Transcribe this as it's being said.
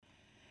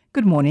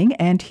Good morning,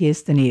 and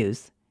here's the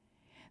news.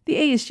 The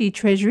ASG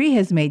Treasury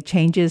has made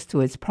changes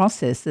to its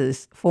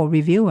processes for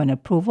review and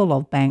approval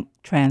of bank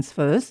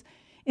transfers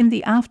in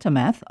the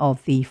aftermath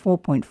of the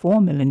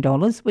 $4.4 million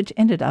which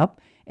ended up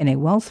in a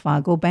Wells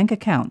Fargo bank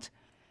account.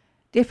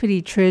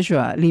 Deputy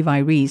Treasurer Levi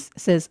Reese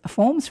says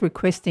forms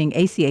requesting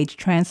ACH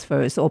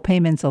transfers or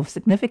payments of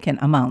significant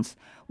amounts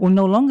will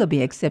no longer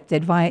be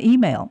accepted via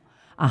email.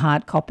 A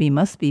hard copy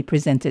must be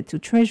presented to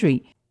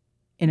Treasury.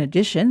 In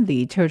addition,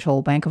 the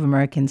Territorial Bank of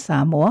American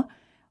Samoa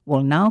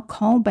will now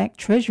call back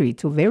Treasury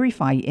to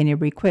verify any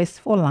requests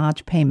for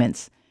large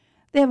payments.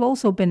 There have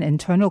also been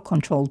internal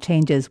control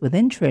changes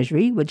within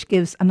Treasury, which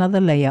gives another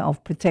layer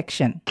of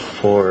protection.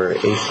 For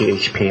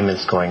ACH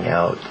payments going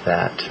out,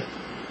 that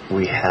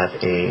we have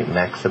a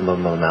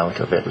maximum amount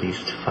of at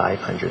least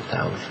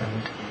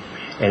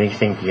 $500,000.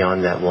 Anything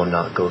beyond that will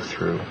not go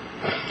through.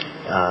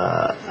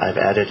 I've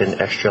added an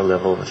extra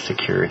level of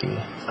security,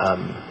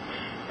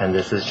 and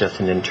this is just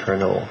an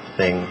internal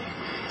thing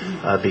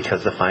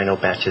because the final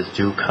batches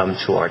do come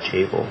to our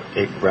table.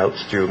 It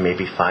routes through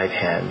maybe 5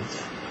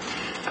 hands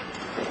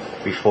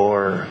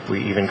before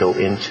we even go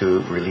in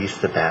to release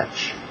the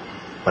batch.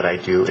 What I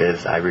do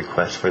is I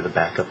request for the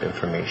backup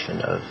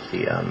information of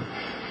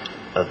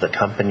the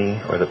company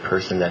or the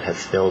person that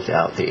has filled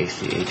out the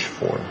ACH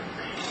form.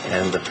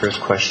 And the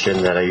first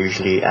question that I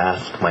usually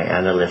ask my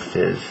analyst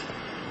is,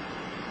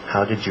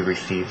 how did you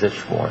receive this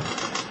form?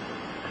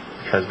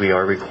 Because we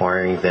are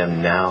requiring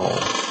them now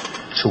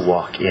to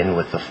walk in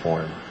with the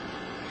form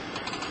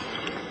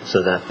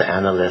so that the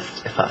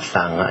analyst,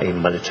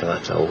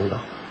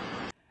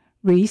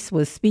 Reese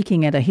was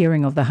speaking at a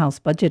hearing of the House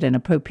Budget and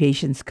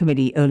Appropriations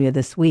Committee earlier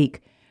this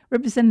week.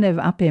 Representative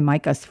Ape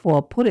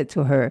Maikasfor put it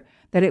to her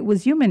that it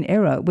was human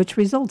error which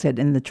resulted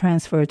in the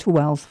transfer to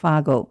Wells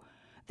Fargo.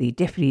 The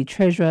Deputy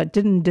Treasurer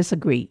didn't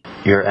disagree.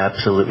 You're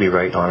absolutely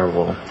right,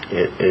 Honorable.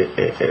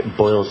 It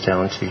boils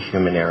down to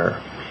human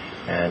error,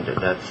 and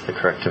that's the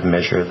corrective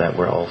measure that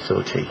we're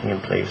also taking in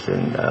place.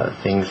 And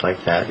things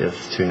like that is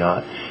to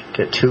not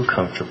get too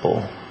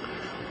comfortable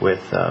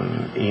with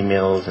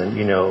emails and,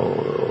 and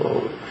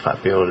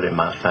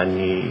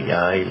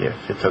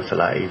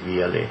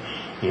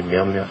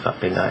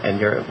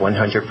you're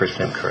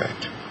 100%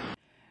 correct.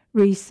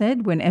 Reese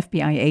said when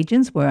FBI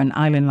agents were on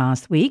island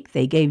last week,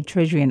 they gave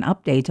Treasury an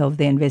update of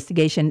their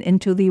investigation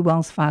into the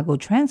Wells Fargo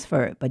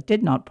transfer, but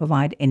did not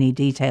provide any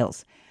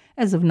details.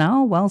 As of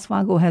now, Wells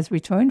Fargo has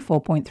returned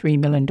 $4.3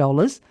 million,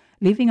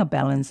 leaving a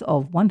balance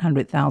of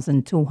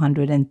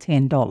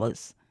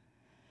 $100,210.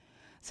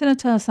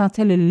 Senator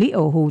Satele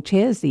Leo, who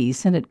chairs the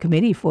Senate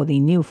Committee for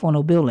the new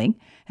Fono building,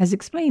 has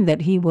explained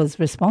that he was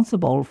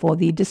responsible for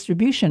the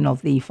distribution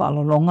of the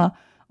Falolonga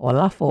or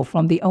LAFO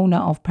from the owner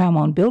of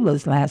Paramount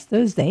Builders last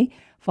Thursday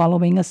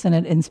following a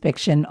Senate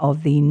inspection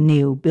of the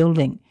new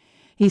building.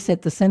 He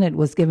said the Senate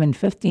was given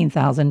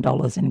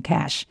 $15,000 in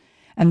cash,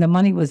 and the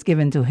money was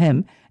given to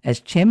him as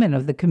chairman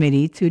of the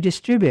committee to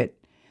distribute.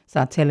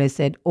 Satele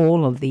said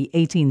all of the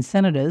 18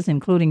 senators,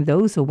 including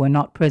those who were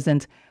not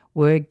present,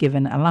 were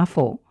given a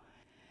LAFO.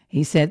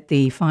 He said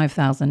the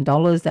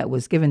 $5,000 that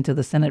was given to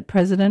the Senate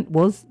president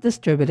was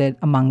distributed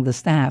among the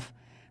staff.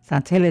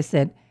 Satele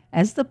said,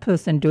 as the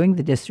person doing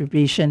the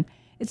distribution,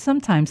 it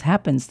sometimes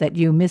happens that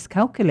you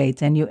miscalculate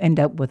and you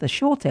end up with a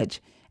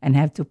shortage and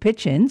have to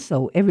pitch in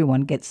so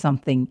everyone gets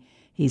something.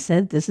 He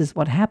said this is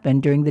what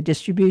happened during the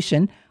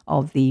distribution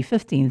of the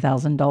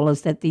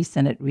 $15,000 that the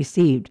Senate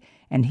received,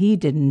 and he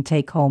didn't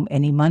take home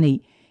any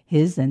money.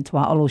 His and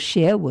Tuaolo's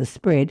share was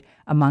spread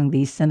among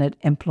the Senate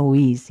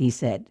employees, he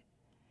said.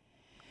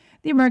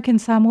 The American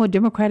Samoa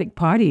Democratic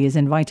Party is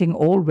inviting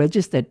all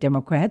registered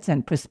Democrats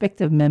and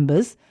prospective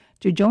members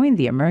to join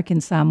the American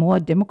Samoa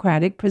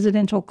Democratic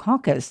Presidential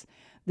Caucus.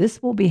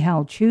 This will be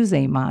held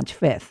Tuesday, March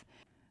 5th.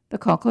 The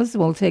caucus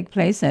will take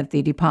place at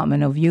the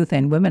Department of Youth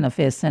and Women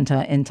Affairs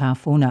Center in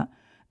Tafuna.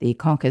 The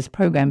caucus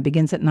program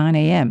begins at 9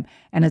 a.m.,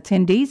 and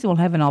attendees will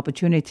have an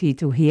opportunity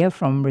to hear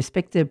from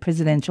respective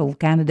presidential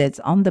candidates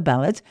on the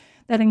ballot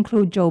that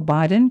include Joe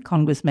Biden,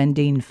 Congressman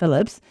Dean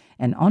Phillips,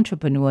 and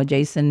entrepreneur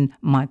Jason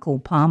Michael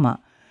Palmer.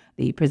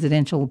 The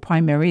presidential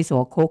primaries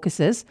or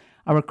caucuses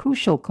are a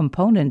crucial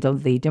component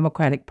of the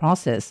democratic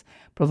process,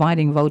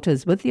 providing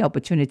voters with the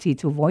opportunity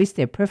to voice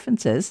their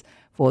preferences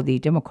for the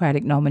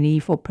Democratic nominee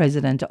for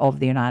President of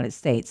the United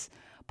States.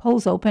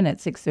 Polls open at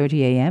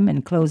 6:30 a.m.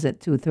 and close at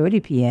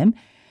 2:30 p.m.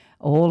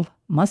 All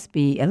must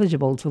be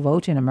eligible to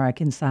vote in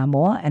American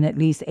Samoa and at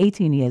least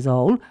 18 years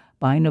old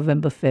by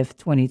November 5th,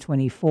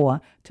 2024,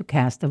 to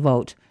cast a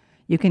vote.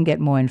 You can get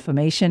more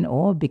information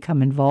or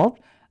become involved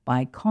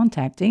by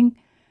contacting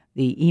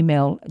the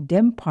email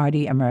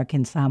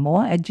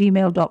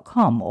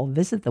dempartyamericansamoa@gmail.com or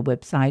visit the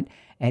website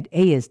at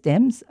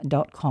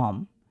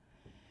asdems.com.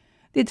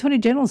 The Attorney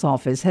General's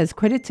office has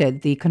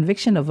credited the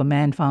conviction of a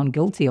man found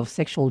guilty of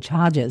sexual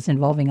charges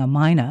involving a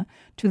minor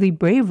to the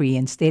bravery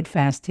and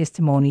steadfast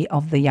testimony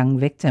of the young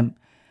victim.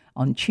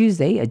 On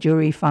Tuesday, a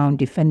jury found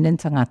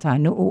defendant Tangata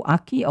Nu'u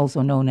Aki,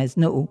 also known as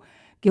Nu'u,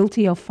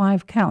 guilty of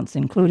 5 counts,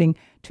 including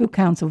 2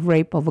 counts of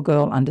rape of a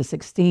girl under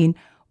 16,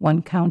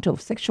 1 count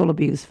of sexual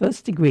abuse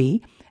first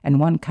degree, and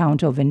 1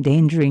 count of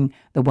endangering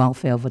the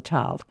welfare of a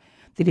child.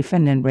 The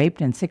defendant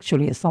raped and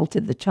sexually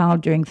assaulted the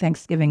child during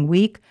Thanksgiving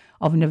week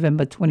of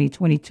November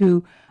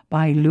 2022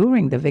 by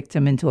luring the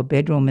victim into a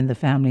bedroom in the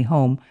family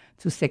home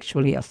to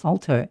sexually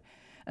assault her.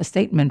 A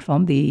statement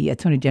from the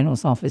Attorney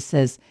General's office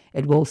says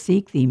it will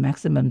seek the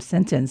maximum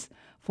sentence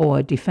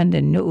for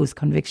defendant Nu'u's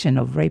conviction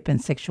of rape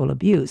and sexual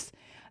abuse.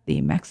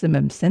 The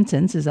maximum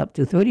sentence is up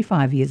to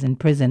 35 years in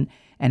prison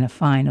and a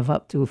fine of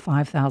up to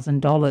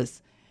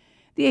 $5,000.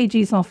 The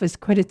AG's office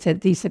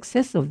credited the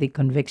success of the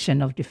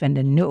conviction of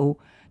defendant Nu'u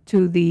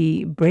to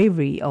the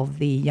bravery of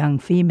the young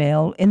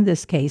female in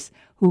this case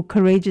who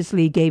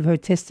courageously gave her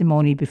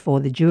testimony before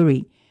the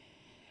jury.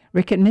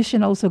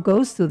 Recognition also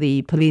goes to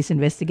the police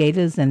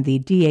investigators and the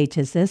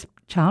DHSS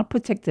Child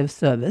Protective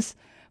Service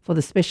for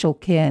the special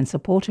care and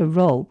supportive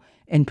role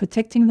in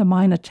protecting the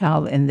minor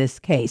child in this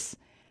case.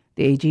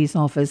 The AG's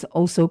office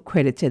also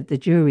credited the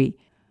jury.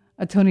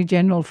 Attorney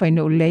General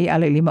Fainulei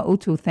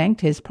Alelimautu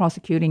thanked his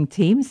prosecuting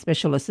team,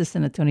 Special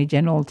Assistant Attorney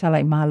General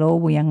Talai Malo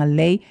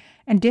Wiyangalei,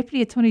 and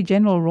Deputy Attorney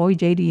General Roy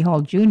J.D.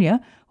 Hall Jr.,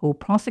 who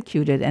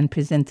prosecuted and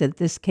presented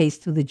this case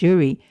to the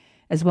jury,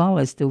 as well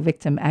as to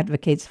victim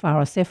advocates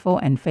Farah Sefo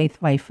and Faith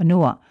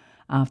Waifanua.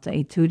 After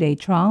a 2-day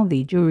trial,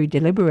 the jury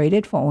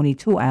deliberated for only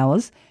 2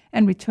 hours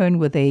and returned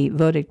with a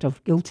verdict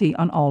of guilty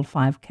on all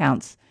 5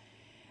 counts.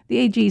 The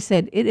AG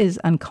said it is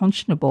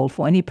unconscionable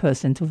for any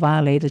person to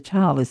violate a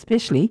child,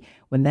 especially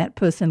when that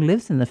person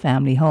lives in the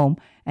family home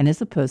and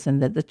is a person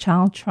that the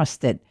child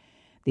trusted.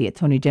 The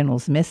Attorney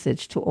General's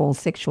message to all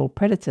sexual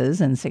predators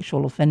and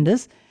sexual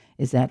offenders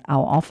is that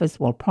our office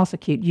will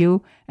prosecute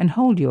you and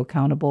hold you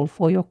accountable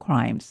for your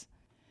crimes.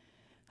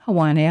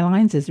 Hawaiian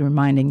Airlines is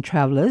reminding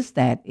travelers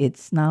that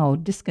it's now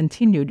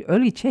discontinued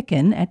early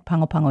check-in at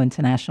Pago Pago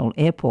International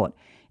Airport.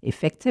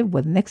 Effective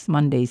with next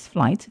Monday's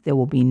flight, there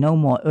will be no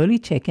more early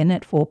check-in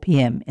at 4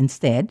 p.m.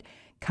 Instead,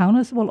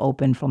 counters will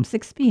open from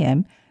 6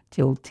 p.m.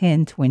 till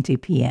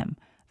 10:20 p.m.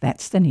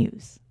 That's the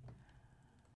news.